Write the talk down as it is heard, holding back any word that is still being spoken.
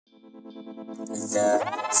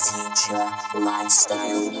The Future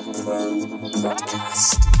Lifestyle Pro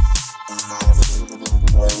Podcast.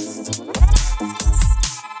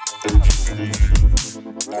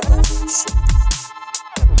 Education, evolution.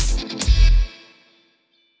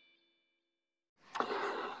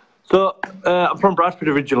 So, I'm from Bradford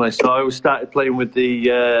originally, so I started playing with the,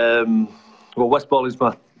 West Ball is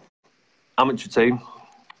my amateur team.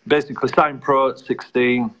 Basically signed pro at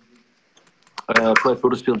 16, played for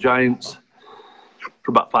Huddersfield Giants for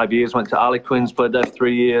about 5 years, went to Harlequins, played there for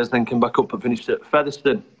 3 years, then came back up and finished at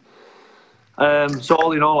Featherstone. So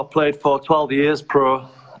all in all, I played for 12 years pro,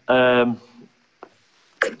 and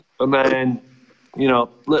then,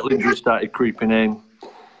 little injuries started creeping in,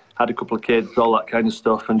 had a couple of kids, all that kind of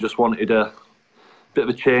stuff, and just wanted a bit of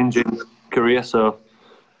a change in career. So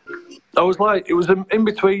I was like, it was in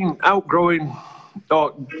between outgrowing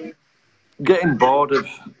or getting bored of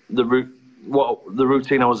the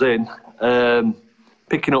routine I was in,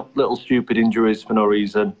 picking up little stupid injuries for no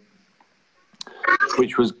reason,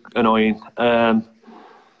 which was annoying, and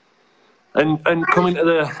coming to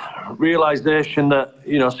the realisation that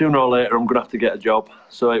sooner or later I'm going to have to get a job.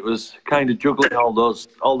 So it was kind of juggling all those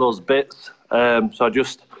bits. So I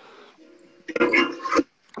just,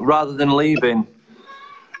 rather than letting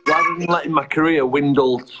my career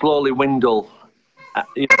slowly windle,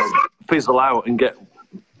 fizzle out and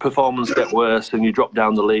performance get worse, and you drop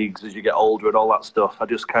down the leagues as you get older and all that stuff, I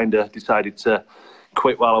just kind of decided to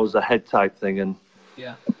quit while I was ahead type thing, and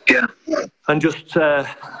just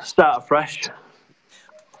start afresh.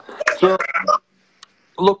 So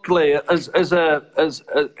luckily, as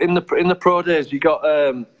in the pro days, you got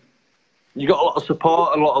a lot of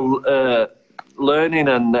support, a lot of learning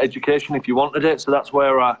and education if you wanted it. So that's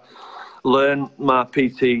where I learned my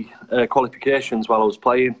PT qualifications while I was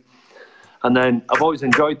playing. And then I've always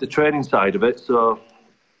enjoyed the training side of it. So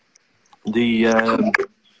it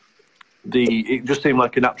just seemed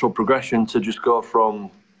like a natural progression to just go from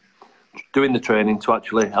doing the training to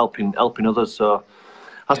actually helping others. So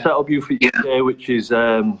I set up Youth UK, which is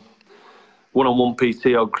one-on-one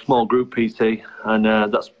PT or small group PT, and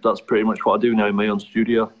that's pretty much what I do now in my own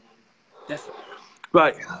studio. Definitely.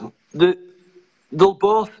 Right, they'll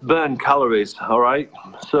both burn calories, all right?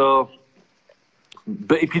 So,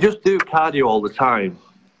 but if you just do cardio all the time,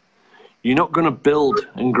 you're not going to build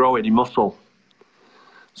and grow any muscle.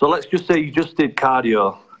 So let's just say you just did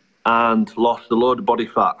cardio and lost a load of body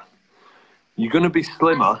fat. You're going to be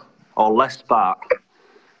slimmer or less fat,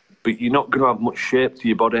 but you're not going to have much shape to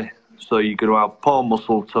your body. So you're going to have poor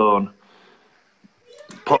muscle tone,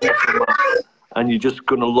 poor muscle mass, and you're just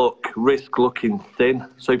going to risk looking thin.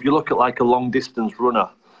 So if you look at like a long distance runner,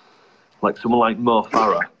 like someone like Mo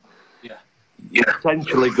Farah, you're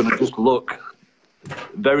potentially going to just look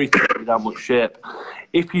very thin without much shape.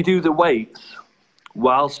 If you do the weights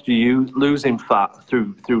whilst you're losing fat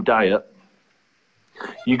through diet,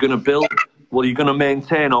 you're going to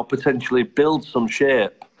maintain or potentially build some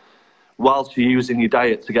shape whilst you're using your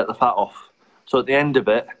diet to get the fat off. So at the end of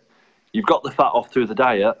it, you've got the fat off through the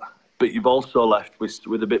diet, but you've also left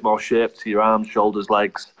with a bit more shape to your arms, shoulders,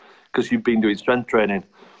 legs, because you've been doing strength training.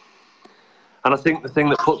 And I think the thing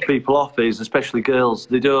that puts people off is, especially girls,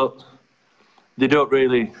 they don't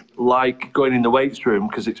really like going in the weights room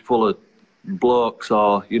because it's full of blokes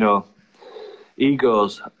or,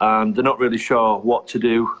 egos, and they're not really sure what to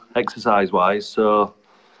do exercise-wise. So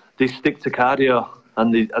they stick to cardio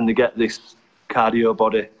and they get this cardio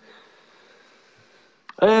body.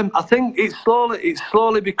 I think it's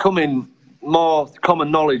slowly becoming more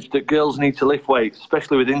common knowledge that girls need to lift weights,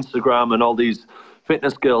 especially with Instagram and all these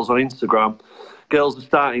fitness girls on Instagram. Girls are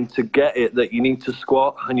starting to get it that you need to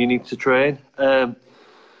squat and you need to train. They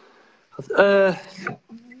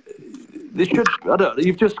should. I don't know.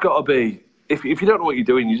 You've just got to be. If you don't know what you're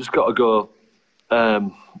doing, you just got to go.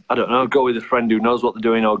 I don't know. Go with a friend who knows what they're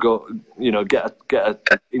doing, or go. Get a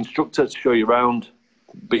instructor to show you around.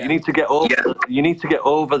 But you need to get over. You need to get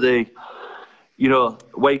over the.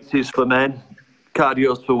 Weights is for men,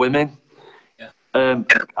 cardio's for women. I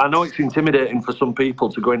know it's intimidating for some people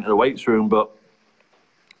to go into the weights room, but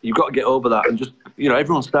you've got to get over that and just.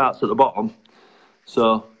 Everyone starts at the bottom,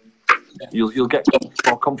 so you'll get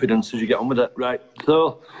more confidence as you get on with it, right?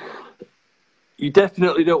 So. You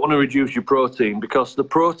definitely don't want to reduce your protein, because the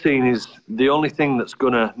protein is the only thing that's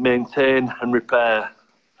going to maintain and repair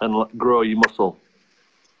and grow your muscle.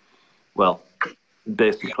 Well,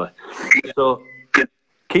 basically. So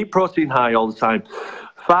keep protein high all the time.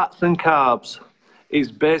 Fats and carbs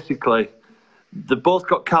is basically, they've both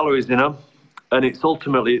got calories in them, and it's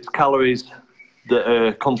calories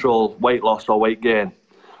that control weight loss or weight gain.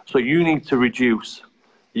 So you need to reduce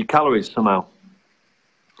your calories somehow.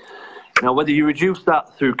 Now, whether you reduce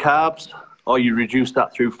that through carbs or you reduce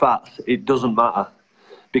that through fats, it doesn't matter,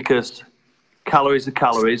 because calories are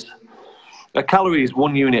calories. A calorie is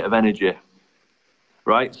 1 unit of energy,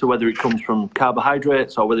 right? So whether it comes from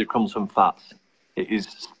carbohydrates or whether it comes from fats, it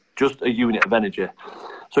is just a unit of energy.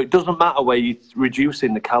 So it doesn't matter where you're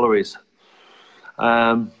reducing the calories.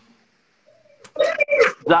 That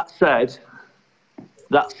said,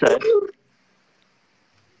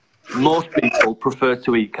 most people prefer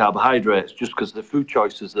to eat carbohydrates just because of the food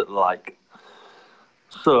choices that they like.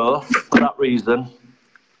 So, for that reason,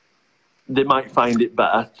 they might find it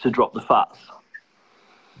better to drop the fats.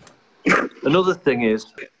 Another thing is,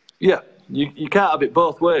 you can't have it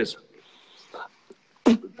both ways.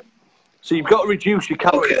 So you've got to reduce your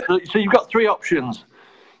calories. So you've got 3 options.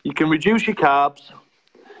 You can reduce your carbs,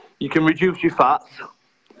 you can reduce your fats,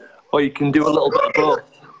 or you can do a little bit of both.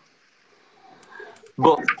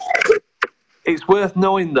 But it's worth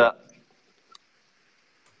knowing that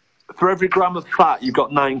for every gram of fat, you've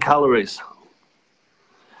got 9 calories.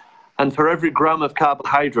 And for every gram of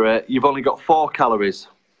carbohydrate, you've only got 4 calories.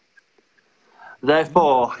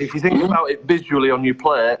 Therefore, if you think about it visually on your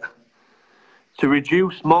plate, to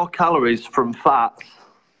reduce more calories from fats,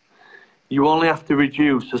 you only have to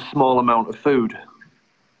reduce a small amount of food.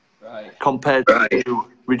 Right. Compared to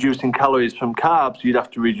reducing calories from carbs, you'd have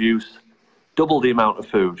to reduce double the amount of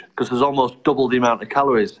food, because there's almost double the amount of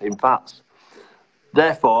calories in fats.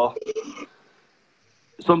 Therefore,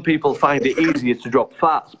 some people find it easier to drop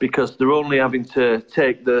fats because they're only having to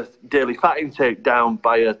take the daily fat intake down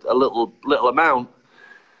by a little amount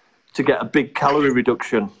to get a big calorie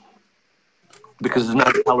reduction, because there's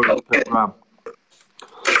 9 calories per gram.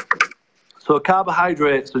 So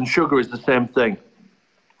carbohydrates and sugar is the same thing.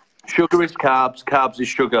 Sugar is carbs, carbs is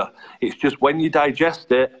sugar. It's just when you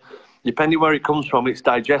digest it, depending where it comes from, it's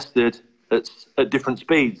digested at different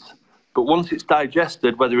speeds. But once it's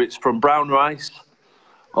digested, whether it's from brown rice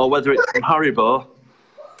or whether it's from Haribo,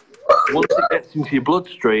 once it gets into your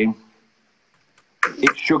bloodstream,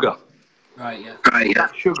 it's sugar. Right, yeah.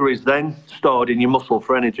 That sugar is then stored in your muscle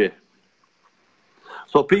for energy.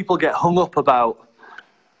 So people get hung up about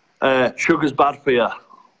sugar's bad for you,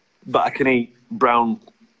 but I can eat brown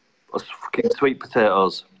fucking sweet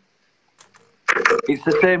potatoes. It's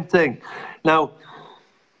the same thing. Now,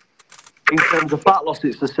 in terms of fat loss,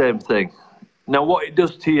 it's the same thing. Now, what it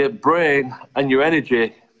does to your brain and your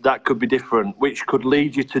energy, that could be different, which could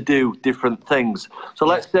lead you to do different things. So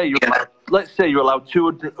let's say you're allowed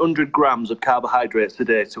 200 grams of carbohydrates a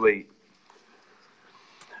day to eat,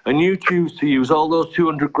 and you choose to use all those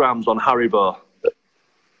 200 grams on Haribo.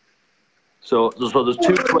 So there's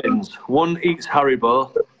 2 twins. One eats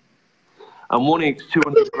Haribo, and one eats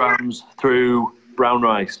 200 grams through brown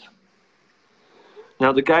rice.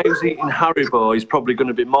 Now, the guy who's eating Haribo is probably going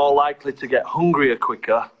to be more likely to get hungrier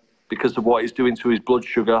quicker because of what it's doing to his blood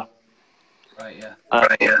sugar. Right, yeah.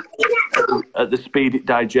 At the speed it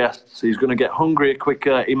digests. He's going to get hungrier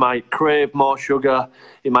quicker. He might crave more sugar.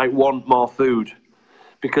 He might want more food,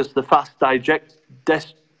 because the fast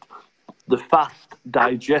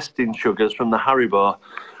digesting sugars from the Haribo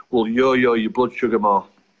will yo-yo your blood sugar more.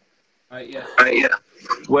 Right, yeah.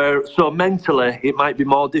 So mentally, it might be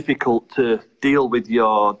more difficult to deal with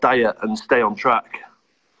your diet and stay on track,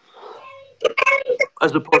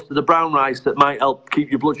 as opposed to the brown rice that might help keep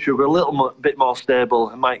your blood sugar a little bit more stable.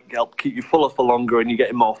 It might help keep you fuller for longer, and you're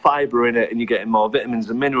getting more fibre in it, and you're getting more vitamins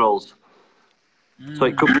and minerals. So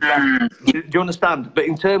it could be. Do you understand? But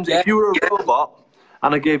in terms of, if you were a robot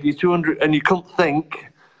and I gave you 200, and you couldn't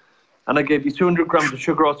think, and I gave you 200 grams of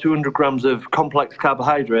sugar or 200 grams of complex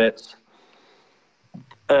carbohydrates,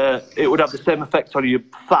 it would have the same effect on your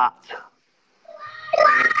fat.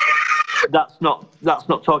 That's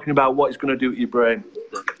not talking about what it's going to do to your brain.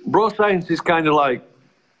 Bro science is kind of like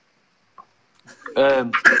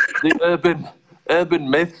the urban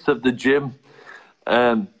myths of the gym.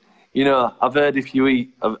 You know, I've heard if you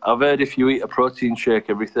eat a protein shake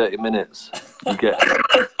every 30 minutes, you get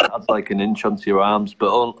that's like an inch onto your arms, but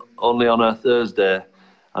only on a Thursday,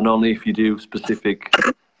 and only if you do specific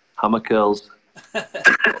hammer curls.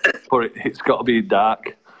 But it's got to be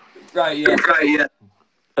dark. Right, yeah.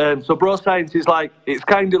 So bro science is like, it's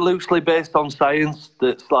kind of loosely based on science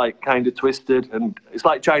that's like kind of twisted, and it's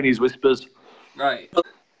like Chinese whispers. Right.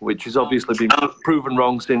 Which has obviously been proven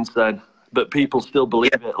wrong since then. But people still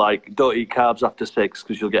believe it, like, don't eat carbs after 6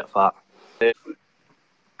 because you'll get fat.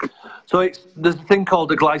 So there's a thing called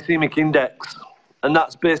the glycemic index, and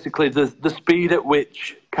that's basically the speed at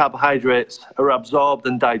which carbohydrates are absorbed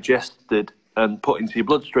and digested and put into your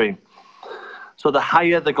bloodstream. So the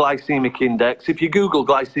higher the glycemic index, if you Google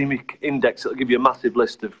glycemic index, it'll give you a massive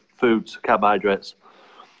list of foods, carbohydrates.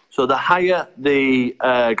 So the higher the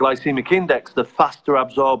glycemic index, the faster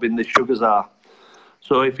absorbing the sugars are.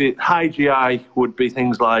 So if high GI would be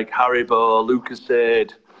things like Haribo,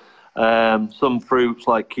 Lucozade, some fruits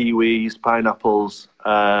like kiwis, pineapples,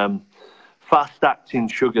 fast-acting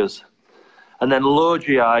sugars. And then low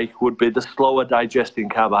GI would be the slower digesting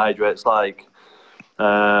carbohydrates like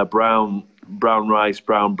brown rice,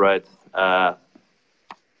 brown bread,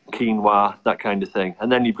 quinoa, that kind of thing.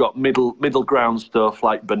 And then you've got middle ground stuff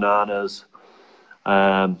like bananas,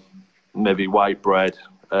 maybe white bread,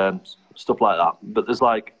 stuff like that. But there's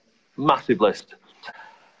like massive list.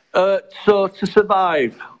 So to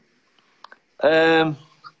survive, I'd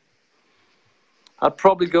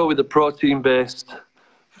probably go with a protein-based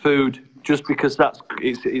food just because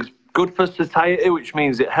it's good for satiety, which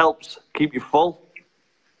means it helps keep you full.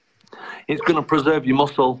 It's going to preserve your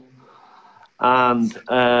muscle, and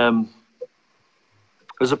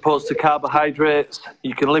as opposed to carbohydrates,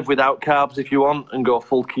 you can live without carbs if you want and go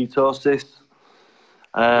full ketosis.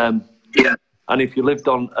 And if you lived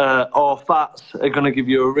on or fats are going to give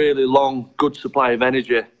you a really long, good supply of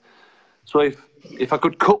energy. So if I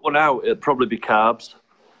could cut one out, it'd probably be carbs,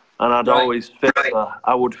 and I'd always favour.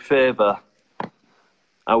 I would favour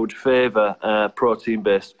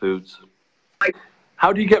protein-based foods.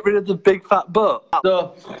 How do you get rid of the big fat butt?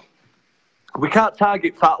 So we can't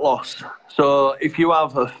target fat loss. So if you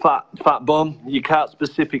have a fat bum, you can't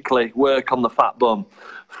specifically work on the fat bum.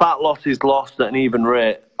 Fat loss is lost at an even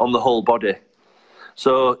rate on the whole body.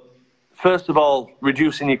 So first of all,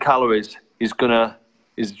 reducing your calories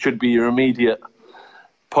should be your immediate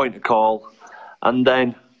point of call, and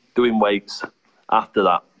then doing weights after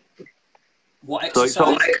that. What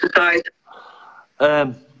exercise?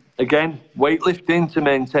 Again, weightlifting to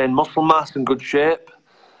maintain muscle mass and good shape.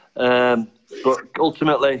 But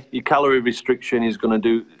ultimately, your calorie restriction is going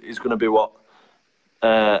to be what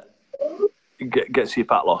gets you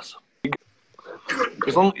fat loss.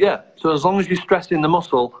 So as long as you're stressing the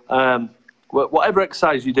muscle, whatever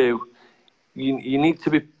exercise you do, you need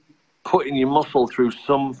to be putting your muscle through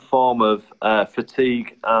some form of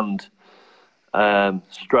fatigue and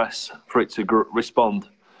stress for it to respond.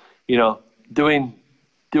 You know, doing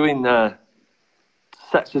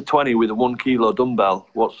sets of 20 with a 1 kilo dumbbell,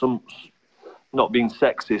 not being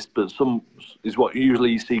sexist, but some is what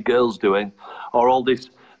usually you see girls doing, or all these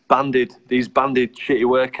banded shitty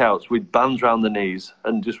workouts with bands around the knees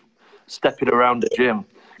and just stepping around the gym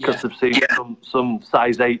because they've seen some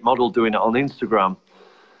size 8 model doing it on Instagram.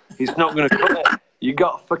 It's not going to cut it. You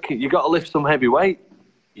got to lift some heavy weight.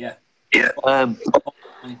 Yeah.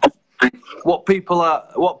 What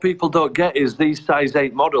people don't get is these size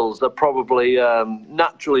 8 models are probably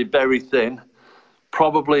naturally very thin,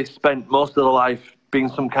 probably spent most of their life being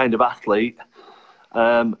some kind of athlete,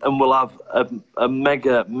 and will have a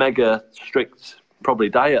mega strict probably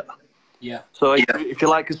diet. Yeah. So if you're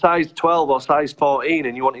like a size 12 or size 14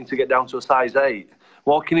 and you're wanting to get down to a size 8,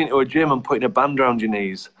 walking into a gym and putting a band around your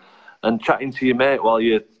knees and chatting to your mate while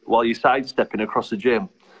you're sidestepping across the gym,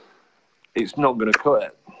 it's not going to cut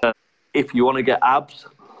it. If you want to get abs,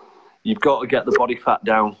 you've got to get the body fat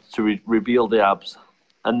down to reveal the abs.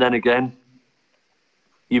 And then again,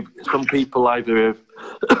 some people either have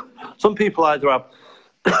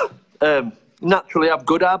naturally have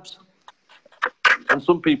good abs, and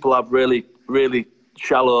some people have really, really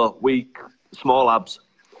shallow, weak, small abs.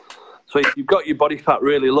 So if you've got your body fat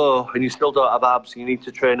really low and you still don't have abs, you need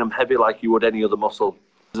to train them heavy like you would any other muscle.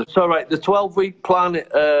 So right, the 12-week plan,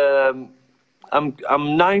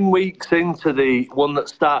 I'm 9 weeks into the one that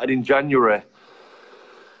started in January.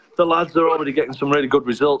 The lads are already getting some really good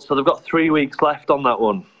results, so they've got 3 weeks left on that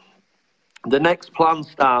one. The next plan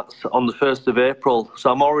starts on the 1st of April,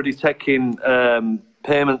 so I'm already taking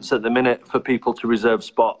payments at the minute for people to reserve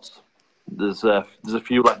spots. There's a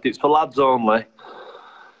few left. It's for lads only.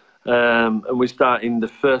 And we're starting the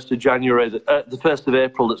 1st of January, the 1st of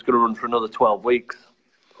April, that's going to run for another 12 weeks.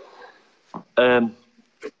 I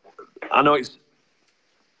know it's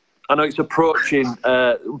approaching,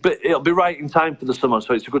 but it'll be right in time for the summer,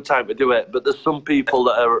 so it's a good time to do it. But there's some people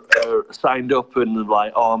that are signed up and they're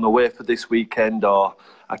like, oh, I'm away for this weekend, or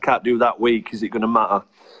I can't do that week. Is it going to matter?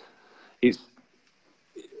 It's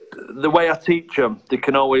the way I teach them. They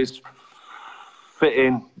can always fit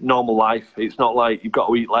in normal life. It's not like you've got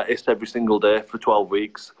to eat like this every single day for 12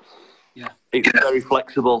 weeks. Yeah, it's very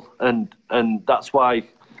flexible, and that's why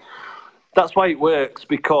it works,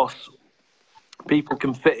 because people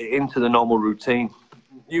can fit it into the normal routine.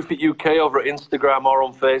 YouFit UK over at Instagram or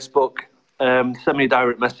on Facebook. send me a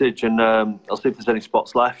direct message and I'll see if there's any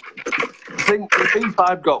spots left. I think the beef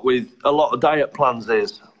I've got with a lot of diet plans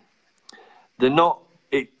is they're not,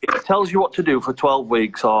 it tells you what to do for 12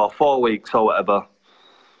 weeks or 4 weeks or whatever.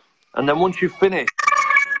 And then once you've finished,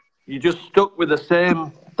 you're just stuck with the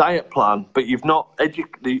same diet plan, but you've not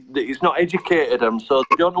it's not educated them, so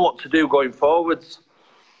they don't know what to do going forwards.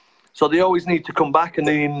 So they always need to come back and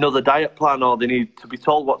they need another diet plan, or they need to be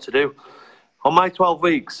told what to do. On my 12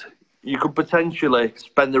 weeks, you could potentially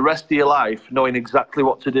spend the rest of your life knowing exactly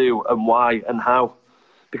what to do and why and how,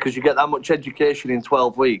 because you get that much education in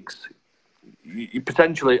 12 weeks. You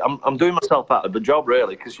potentially, I'm doing myself out of the job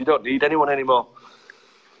really, because you don't need anyone anymore.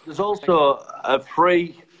 There's also a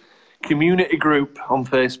free community group on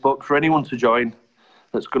Facebook for anyone to join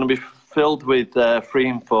that's going to be filled with free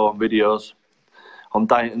info videos on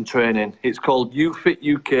diet and training. It's called YouFit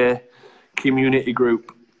UK Community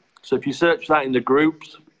Group. So if you search that in the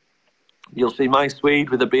groups, you'll see my Swede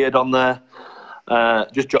with a beard on there.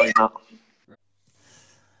 Just join that.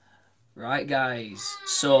 Right, guys.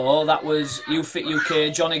 So that was YouFit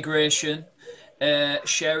UK, Johnny Gratian,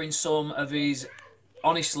 sharing some of his.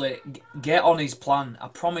 Honestly, get on his plan. I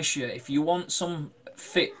promise you, if you want some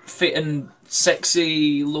fit and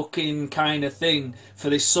sexy looking kind of thing for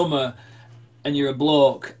this summer, and you're a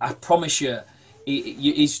bloke, I promise you,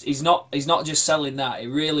 he's not just selling that. He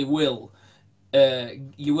really will.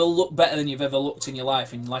 You will look better than you've ever looked in your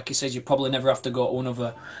life, and like he says, you probably never have to go to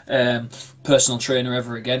another personal trainer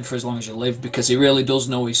ever again for as long as you live, because he really does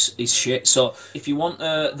know his shit. So if you want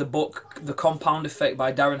the book, The Compound Effect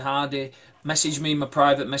by Darren Hardy, message me in my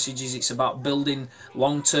private messages. It's about building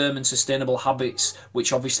long-term and sustainable habits,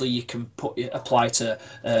 which obviously you can apply to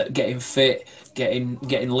getting fit, getting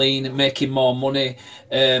lean, and making more money.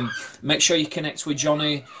 Make sure you connect with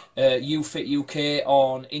Johnny, YouFit UK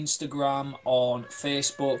on Instagram, on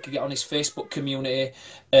Facebook. You get on his Facebook community,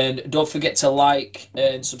 and don't forget to like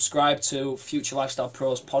and subscribe to Future Lifestyle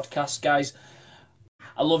Pros podcast, guys.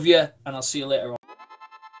 I love you, and I'll see you later on.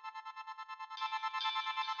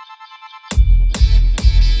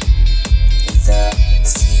 The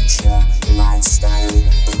Future Lifestyle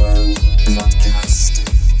Pro Podcast.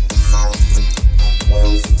 Health,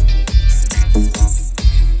 wealth, fitness,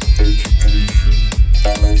 education,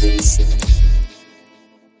 elevation.